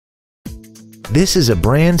This is a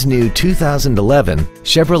brand new 2011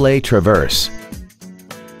 Chevrolet Traverse.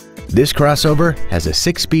 This crossover has a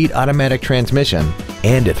 6-speed automatic transmission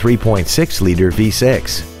and a 3.6-liter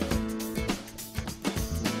V6.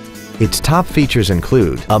 Its top features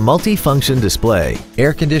include a multi-function display,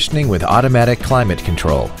 air conditioning with automatic climate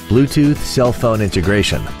control, Bluetooth cell phone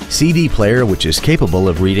integration, CD player which is capable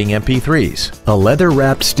of reading MP3s, a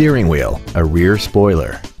leather-wrapped steering wheel, a rear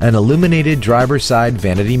spoiler, an illuminated driver's side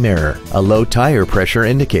vanity mirror, a low tire pressure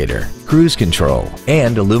indicator, cruise control,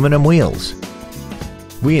 and aluminum wheels.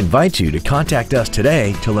 We invite you to contact us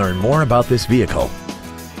today to learn more about this vehicle.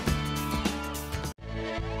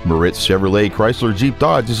 Moritz Chevrolet Chrysler Jeep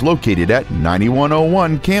Dodge is located at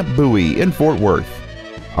 9101 Camp Bowie in Fort Worth.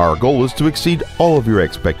 Our goal is to exceed all of your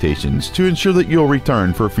expectations to ensure that you'll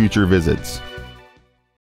return for future visits.